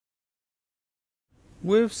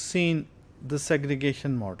We've seen the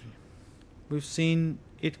segregation model. We've seen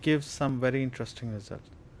it gives some very interesting results.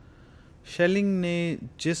 Shelling ने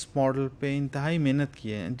जिस model पे इंतहाई मेहनत की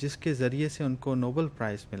है, जिसके ज़रिए से उनको नोबेल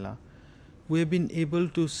प्राइज़ मिला, we have been able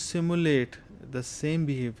to simulate the same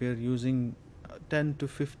behavior using 10 to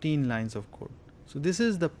 15 lines of code. So this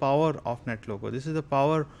is the power of NetLogo. This is the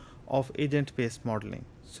power of agent-based modeling.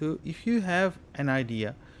 So if you have an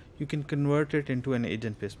idea, you can convert it into an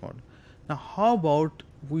agent-based model. Now how about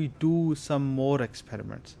we do some more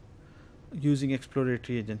experiments using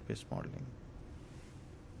exploratory agent-based modeling?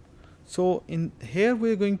 So in here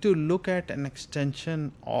we're going to look at an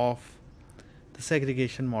extension of the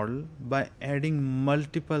segregation model by adding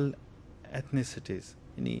multiple ethnicities.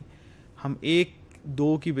 यानी हम एक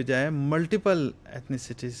दो की बजाय multiple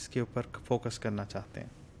ethnicities के ऊपर focus करना चाहते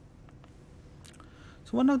हैं.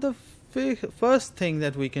 So one of the first thing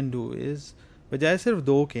that we can do is बजाय सिर्फ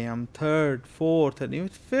दो के हम थर्ड, फोर्थ,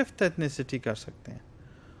 फिफ्थ एथनिसिटी कर सकते हैं.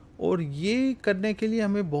 और ये करने के लिए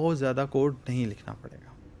हमें बहुत ज़्यादा कोड नहीं लिखना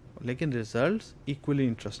पड़ेगा, लेकिन रिजल्ट्स इक्वली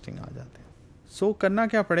इंटरेस्टिंग आ जाते हैं. सो करना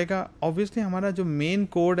क्या पड़ेगा, ऑब्वियसली हमारा जो मेन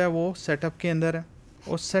कोड है वो सेटअप के अंदर है,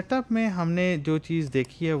 और सेटअप में हमने जो चीज़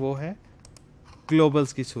देखी है वो है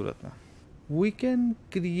ग्लोबल्स की सूरत में. We can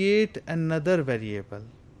create another variable,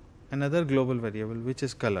 another global variable which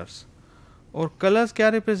is colours. और कलर्स क्या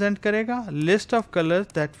रिप्रेजेंट करेगा, list of colours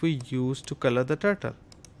that we use to colour the turtle.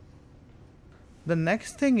 The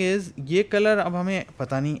next thing is ये कलर अब हमें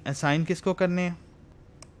पता नहीं असाइन किसको करने हैं.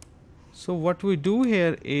 So what we do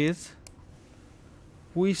here is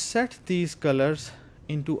we set these colours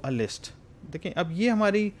into a list. देखिए अब ये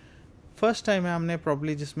हमारी फर्स्ट टाइम है हमने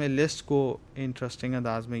प्रॉब्ली जिसमें लिस्ट को इंटरेस्टिंग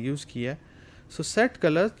अंदाज में यूज़ किया है. सो सेट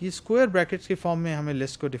कलर्स, ये स्क्वायर ब्रैकेट्स के फॉर्म में हमें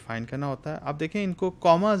लिस्ट को डिफाइन करना होता है. आप देखें इनको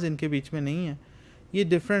कॉमाज इनके बीच में नहीं है, ये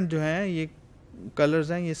डिफरेंट जो हैं ये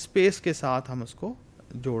कलर्स हैं, ये स्पेस के साथ हम उसको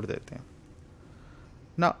जोड़ देते हैं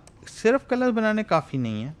ना. सिर्फ कलर बनाने काफ़ी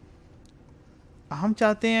नहीं है, हम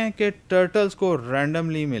चाहते हैं कि टर्टल्स को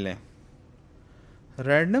रैंडमली मिलें.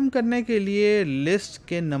 रैंडम करने के लिए लिस्ट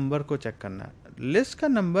के नंबर को चेक करना है. लिस्ट का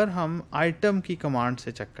नंबर हम आइटम की कमांड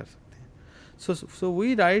से चेक कर सकते हैं. So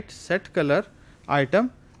we write set colour item.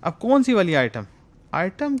 अब कौन सी वाली आइटम,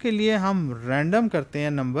 आइटम के लिए हम रैंडम करते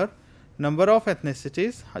हैं नंबर ऑफ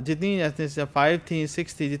एथनिसिटीज़. जितनी एथनिसिटी 5 थी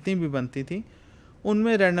 6 थी जितनी भी बनती थी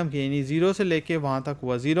उनमें रैंडम किए, यानी 0 से लेके वहाँ तक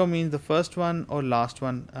हुआ. 0 मीन्स द फर्स्ट वन और लास्ट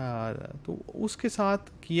वन, तो उसके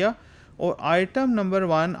साथ किया. और item number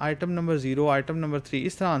 1, item number 0, item number 3,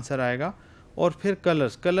 इस तरह आंसर आएगा. और फिर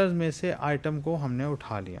कलर्स में से आइटम को हमने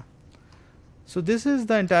उठा लिया. So this is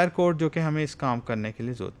the entire code जो कि हमें इस काम करने के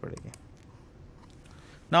लिए ज़रूरत पड़ेगी.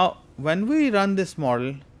 Now when we run this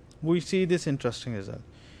model we see this interesting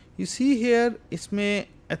result. You see here इसमें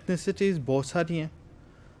एथनिसिटीज़ बहुत सारी हैं,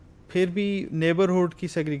 फिर भी नेबरहुड की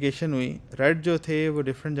सेग्रीगेशन हुई. रेड जो थे वो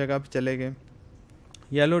डिफरेंट जगह पे चले गए,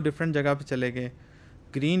 येलो डिफरेंट जगह पे चले गए,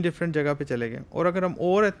 ग्रीन डिफरेंट जगह पे चले गए, और अगर हम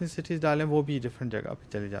और एथनिसिटीज़ डालें वो भी डिफरेंट जगह पे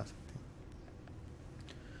चले जा सकते हैं.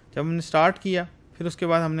 जब हमने स्टार्ट किया फिर उसके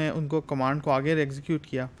बाद हमने उनको कमांड को आगे एग्जीक्यूट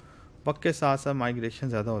किया, वक्त के साथ साथ माइग्रेशन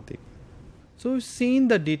ज़्यादा होती. So we seen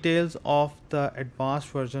the details of the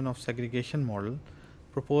advanced version of segregation model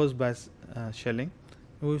proposed by Schelling.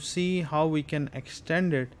 We will see how we can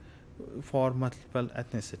extend it for multiple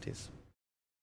ethnicities.